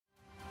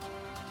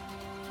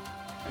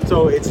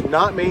So it's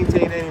not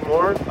maintained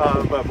anymore,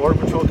 but Border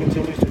Patrol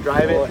continues to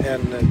drive it.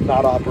 And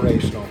not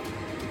operational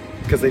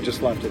because they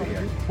just left it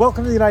here.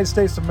 Welcome to the United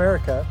States of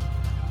America.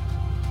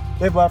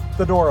 They've left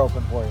the door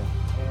open for you.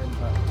 And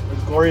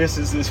as glorious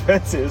as this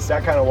fence is,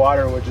 that kind of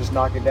water would just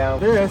knock it down.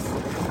 This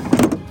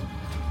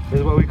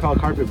is what we call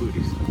carpet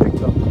booties.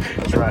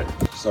 That's right.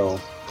 So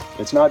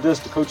it's not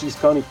just a Cochise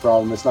County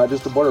problem. It's not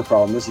just a border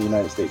problem. This is a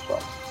United States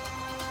problem.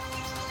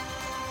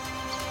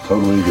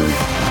 Totally agree.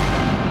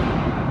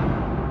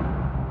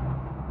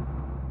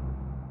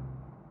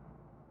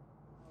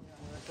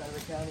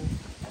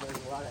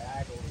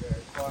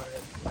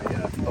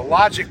 The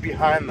logic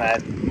behind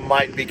that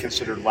might be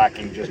considered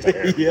lacking just a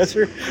hair. Yes,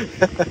 sir.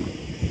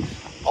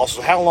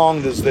 Also, how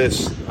long does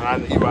this, I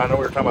know we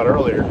were talking about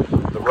earlier,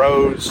 the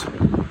roads,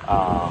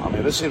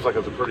 this seems like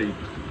it's a pretty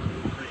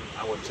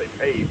I wouldn't say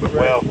paved, but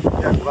well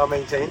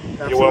maintained.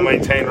 You're well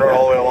maintained road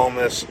all the way along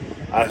this.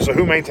 So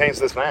who maintains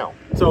this now?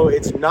 So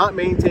it's not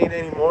maintained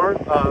anymore,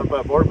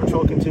 but Border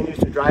Patrol continues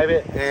to drive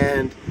it,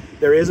 and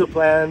there is a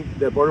plan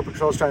that Border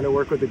Patrol is trying to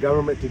work with the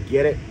government to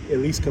get it at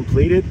least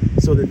completed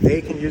so that they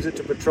can use it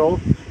to patrol.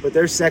 But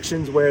there's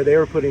sections where they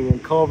were putting in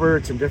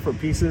culverts and different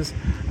pieces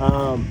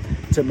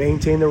to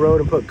maintain the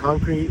road and put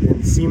concrete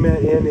and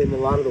cement in a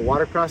lot of the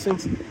water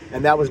crossings,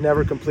 and that was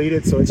never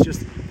completed. So it's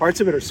just, parts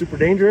of it are super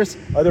dangerous,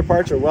 other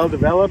parts are well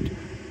developed.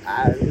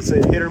 It's a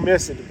hit or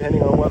miss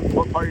depending on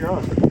what part you're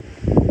on.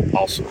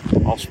 Awesome.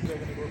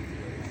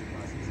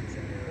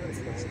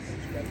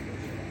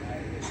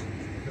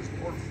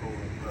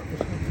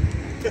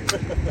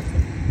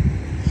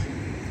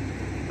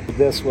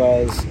 This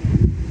was,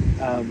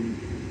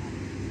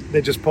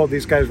 they just pulled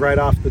these guys right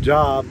off the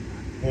job,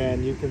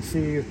 and you can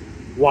see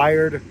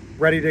wired,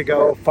 ready to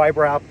go,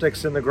 fiber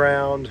optics in the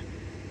ground,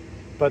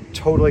 but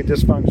totally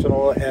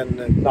dysfunctional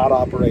and not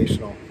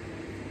operational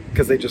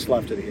because they just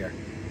left it here.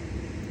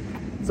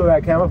 So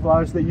that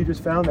camouflage that you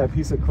just found, that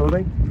piece of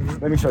clothing,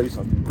 let me show you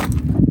something.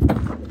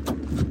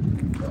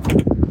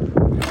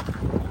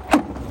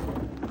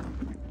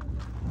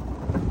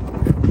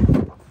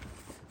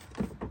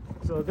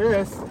 So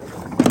this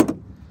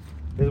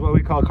is what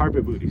we call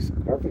carpet booties.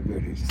 Carpet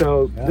booties.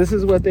 So this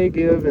is what they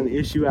give and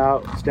issue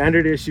out,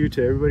 standard issue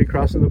to everybody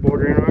crossing the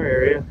border in our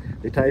area.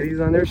 They tie these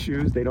on their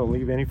shoes. They don't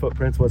leave any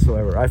footprints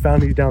whatsoever. I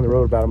found these down the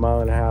road about 1.5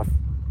 miles,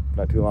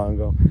 not too long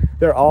ago.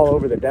 They're all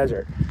over the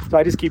desert. So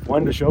I just keep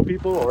one to show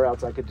people, or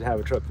else I could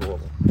have a truck full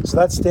of them. So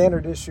that's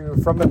standard issue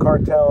from the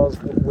cartels.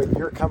 When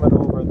you're coming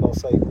over, they'll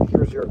say,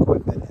 here's your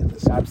equipment. And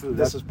this, Absolutely.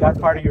 This That's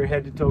is part of your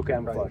head to toe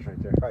camouflage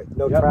right there. Right.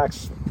 No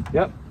tracks.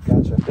 Yep.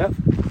 Gotcha. Yep.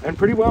 And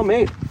pretty well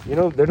made. You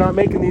know, they're not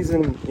making these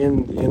in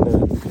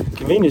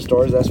convenience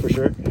stores, that's for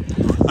sure.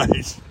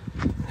 Nice.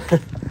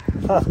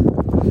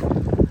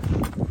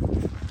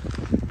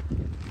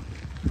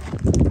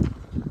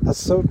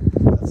 That's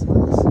nice.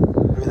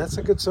 I mean, that's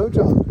a good sew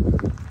job.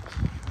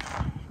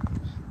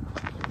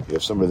 You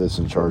have somebody that's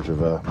in charge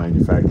of a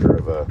manufacturer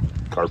of a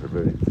carpet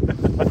booty.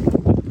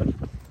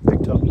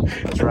 Big toe.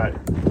 That's right.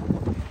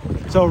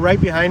 So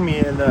right behind me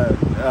in the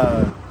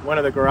one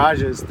of the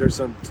garages, there's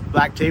some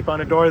black tape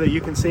on a door that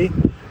you can see,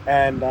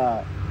 and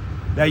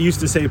that used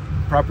to say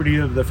property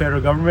of the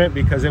federal government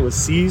because it was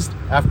seized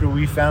after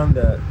we found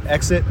the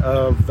exit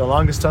of the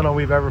longest tunnel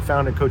we've ever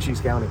found in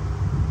Cochise County.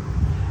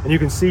 And you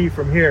can see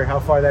from here how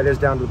far that is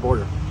down to the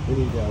border. We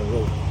need a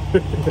road.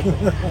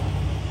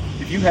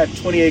 If you had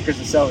 20 acres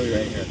of celery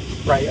right here,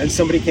 right, and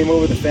somebody came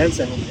over the fence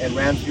and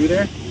ran through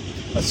there,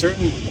 a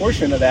certain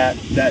portion of that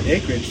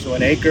acreage, so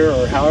an acre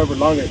or however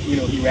long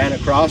he ran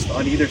across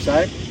on either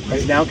side,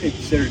 is now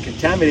considered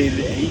contaminated,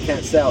 and he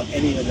can't sell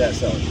any of that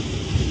celery.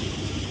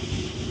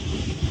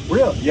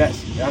 Really?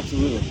 Yes,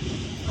 absolutely.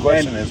 The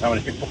question is how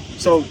many people?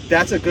 So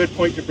that's a good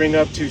point to bring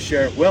up to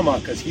Sheriff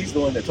Wilmot, because he's the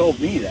one that told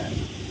me that.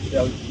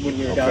 When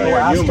we were down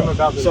there in Yuma.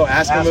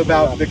 Ask him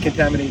about the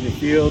contaminated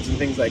fields and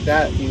things like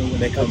that, when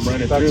they come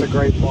running through. That's a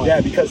great point. Yeah,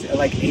 because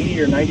like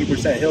 80 or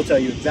 90%, he'll tell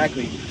you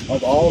exactly,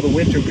 of all the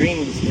winter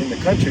greens in the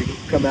country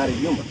come out of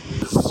Yuma.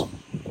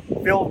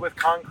 Filled with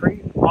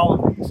concrete, all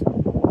of these.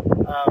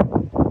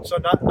 So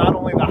not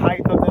only the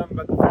height of them,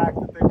 but the fact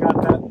that they've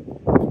got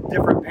that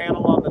different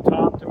panel on the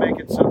top to make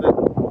it so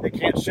that they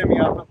can't shimmy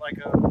up it like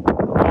a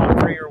palm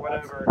tree or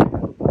whatever.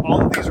 All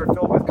of these are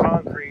filled with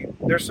concrete.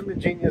 There's some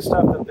ingenious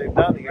stuff that they've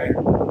done here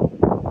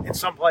in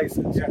some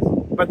places, yes.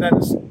 But then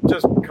it's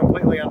just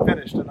completely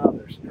unfinished in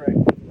others. Right.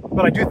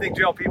 But I do think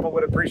jail people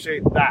would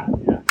appreciate that.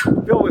 Yeah.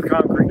 Filled with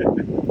concrete.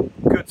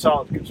 Good,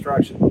 solid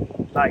construction.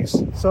 Nice.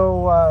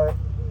 So,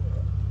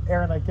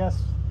 Aaron, I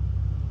guess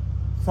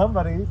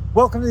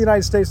welcome to the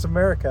United States of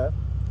America.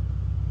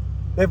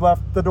 They've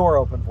left the door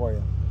open for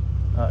you.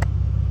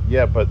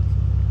 Yeah, but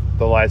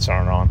the lights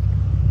aren't on.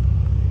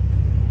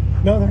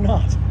 No, they're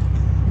not.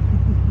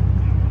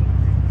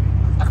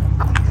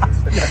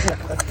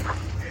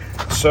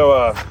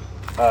 So,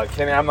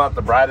 Kenny, I'm not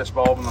the brightest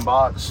bulb in the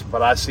box,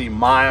 but I see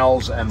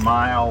miles and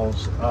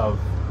miles of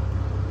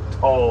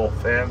tall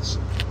fence,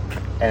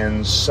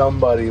 and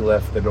somebody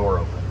left the door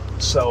open.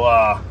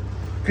 So,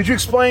 could you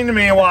explain to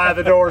me why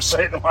the door is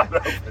sitting wide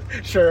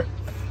open? Sure.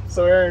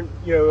 So Aaron,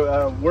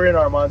 we're in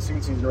our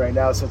monsoon season right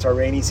now, so it's our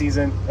rainy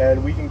season,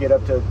 and we can get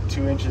up to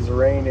 2 inches of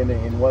rain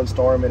in one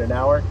storm in an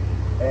hour.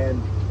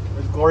 And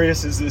as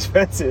glorious as this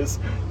fence is,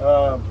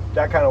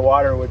 that kind of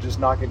water would just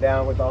knock it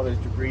down with all this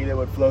debris that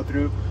would flow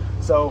through.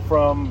 So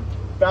from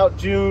about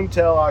June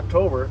till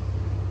October,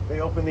 they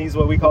open these,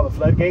 what we call the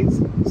floodgates,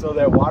 so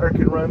that water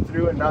can run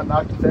through and not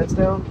knock the fence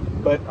down.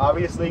 But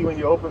obviously, when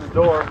you open the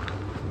door,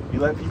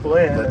 you let people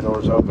in. That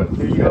door's open.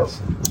 There you go.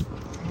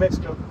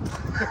 Mexico.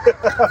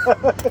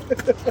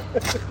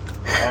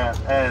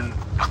 And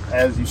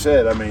as you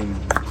said, I mean,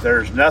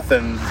 there's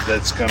nothing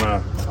that's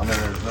gonna. I mean,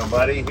 there's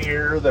nobody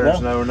here. There's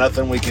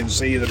nothing we can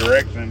see the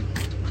direction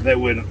that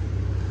would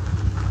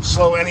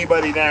slow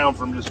anybody down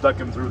from just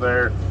ducking through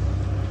there,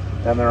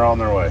 and they're on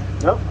their way.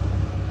 Nope.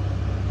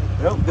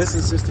 This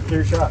is just a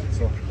clear shot.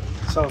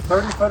 So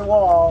 30-foot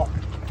wall,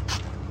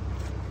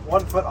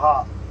 1 foot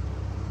hop.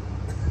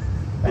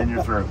 And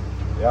you're through.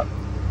 Yep.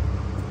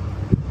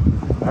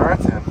 All right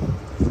then.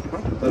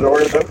 The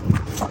door is open.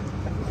 So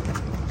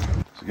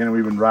again,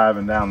 we've been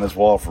driving down this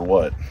wall for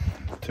what?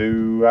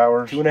 2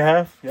 hours?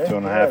 2.5. Yeah.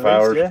 2.5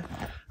 hours. Least,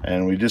 yeah.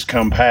 And we just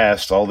come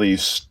past all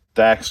these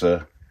stacks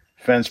of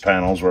fence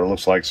panels where it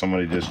looks like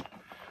somebody just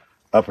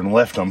up and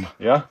left them.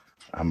 Yeah.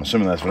 I'm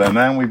assuming that's what. And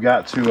then we've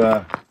got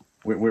to.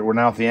 We're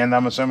now at the end,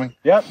 I'm assuming.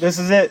 Yep. This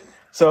is it.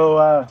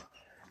 So.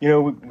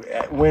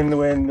 When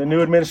the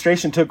new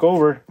administration took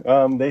over,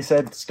 they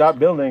said stop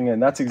building,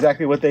 and that's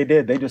exactly what they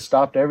did. They just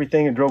stopped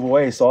everything and drove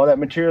away. So all that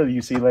material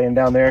you see laying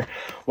down there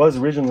was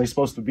originally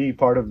supposed to be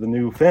part of the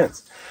new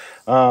fence.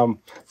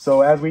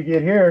 So as we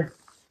get here,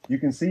 you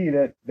can see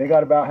that they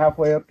got about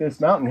halfway up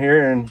this mountain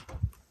here, and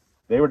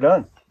they were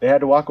done. They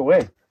had to walk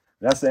away.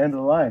 That's the end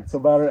of the line. So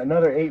about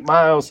another 8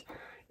 miles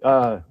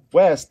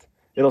west,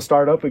 it'll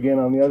start up again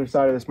on the other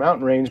side of this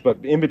mountain range.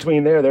 But in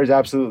between there's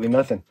absolutely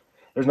nothing.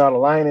 There's not a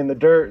line in the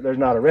dirt. There's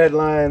not a red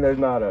line. There's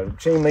not a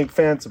chain link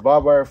fence, a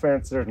barbed wire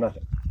fence. There's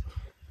nothing.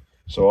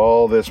 So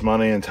all this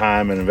money and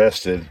time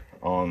invested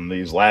on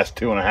these last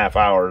 2.5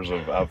 hours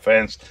of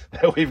fence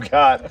that we've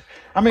got.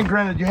 I mean,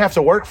 granted, you have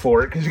to work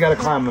for it because you got to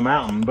climb the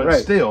mountain, but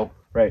still,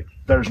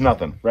 there's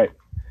nothing. Right.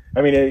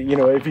 I mean,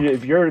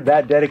 if you're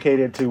that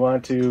dedicated to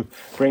want to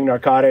bring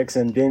narcotics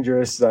and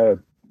dangerous,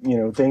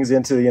 things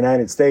into the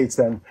United States,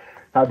 then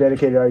how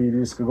dedicated are you to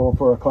just go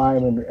for a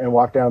climb and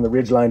walk down the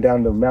ridge line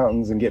down the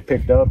mountains and get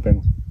picked up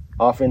and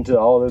off into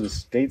all of the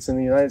states in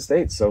the United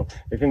States? So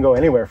it can go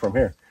anywhere from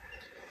here.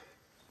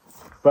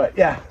 But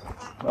yeah,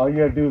 all you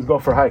gotta do is go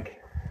for a hike.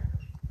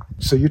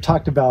 So you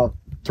talked about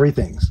 3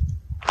 things: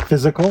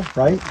 physical,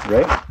 right?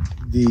 Right.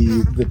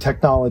 The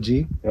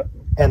technology,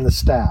 and the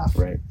staff.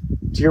 Right.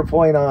 To your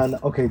point on,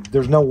 okay,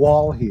 there's no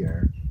wall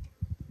here.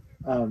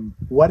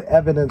 What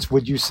evidence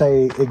would you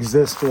say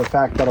exists to the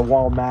fact that a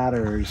wall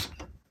matters?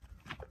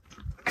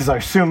 Because I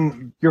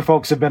assume your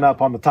folks have been up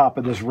on the top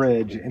of this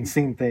ridge and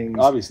seen things.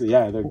 Obviously,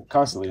 yeah, they're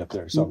constantly up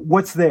there. So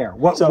what's there?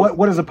 What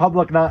does the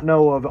public not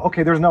know of?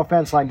 Okay, there's no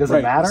fence line. Does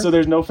it matter? So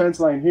there's no fence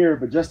line here,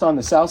 but just on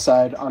the south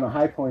side, on a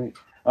high point,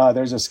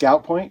 there's a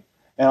scout point.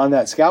 And on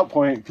that scout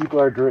point, people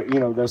are,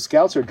 those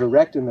scouts are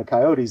directing the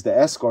coyotes, the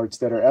escorts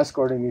that are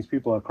escorting these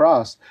people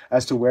across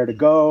as to where to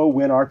go,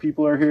 when our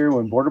people are here,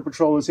 when Border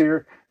Patrol is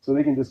here, so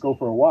they can just go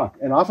for a walk.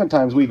 And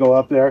oftentimes we go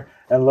up there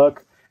and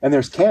look, and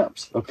there's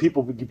camps of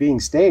people being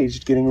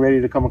staged, getting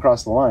ready to come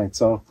across the line.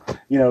 So,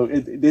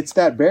 it's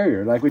that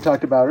barrier, like we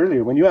talked about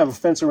earlier. When you have a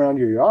fence around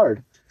your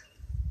yard,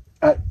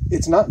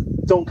 it's not,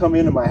 don't come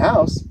into my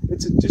house.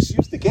 It's just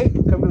use the gate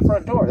and come to the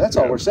front door. That's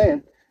all we're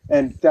saying.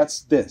 And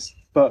that's this.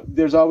 But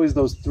there's always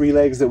those 3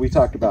 legs that we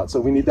talked about. So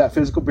we need that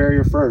physical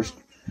barrier first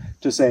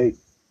to say,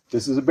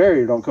 this is a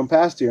barrier. Don't come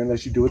past here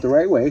unless you do it the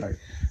right way. Right.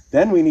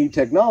 Then we need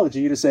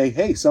technology to say,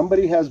 hey,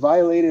 somebody has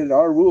violated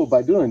our rule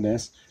by doing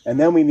this. And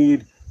then we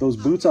need those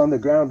boots on the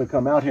ground to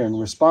come out here and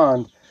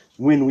respond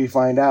when we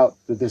find out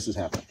that this is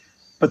happening.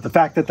 But the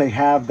fact that they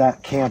have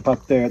that camp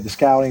up there, the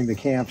scouting, the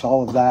camps,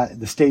 all of that,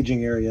 the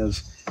staging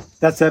areas,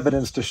 that's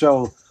evidence to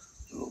show,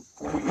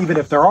 even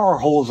if there are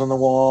holes in the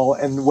wall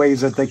and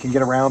ways that they can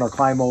get around or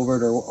climb over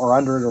it or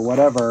under it or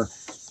whatever,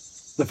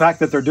 the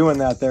fact that they're doing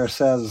that there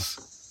says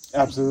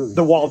absolutely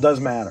the wall does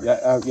matter.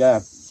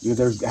 Yeah.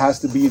 There has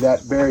to be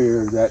that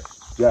barrier, that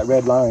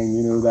red line,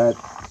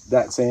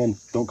 that saying,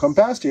 don't come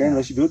past here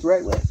unless you do it the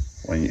right way.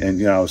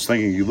 I was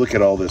thinking, you look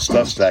at all this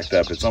stuff stacked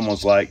up, it's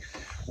almost like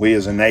we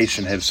as a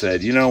nation have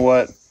said, you know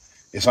what,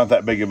 it's not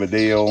that big of a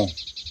deal,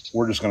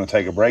 we're just going to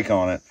take a break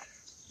on it.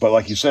 But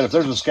like you said, if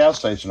there's a scout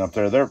station up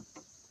there, they're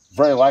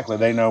very likely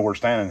they know we're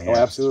standing here. Oh,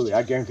 absolutely.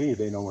 I guarantee you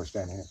they know we're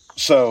standing here.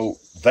 So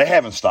they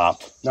haven't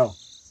stopped. No.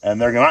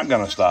 And they're not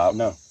going to stop.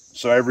 No.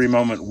 So every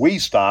moment we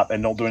stop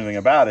and don't do anything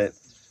about it,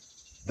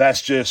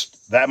 that's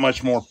just that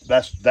much more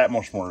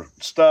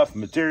stuff,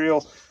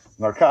 material,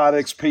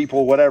 narcotics,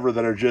 people, whatever,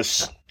 that are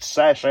just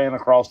sashaying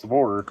across the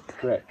border.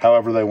 Correct.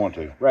 However they want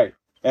to. Right.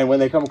 And when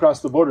they come across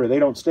the border, they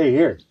don't stay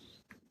here.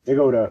 They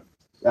go to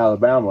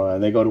Alabama,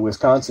 and they go to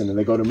Wisconsin, and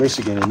they go to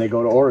Michigan, and they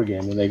go to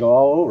Oregon, and they go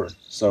all over.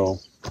 So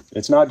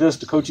it's not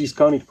just a Cochise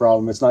County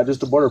problem. It's not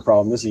just a border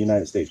problem. This is a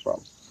United States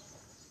problem.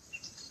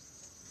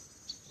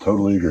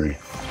 Totally agree.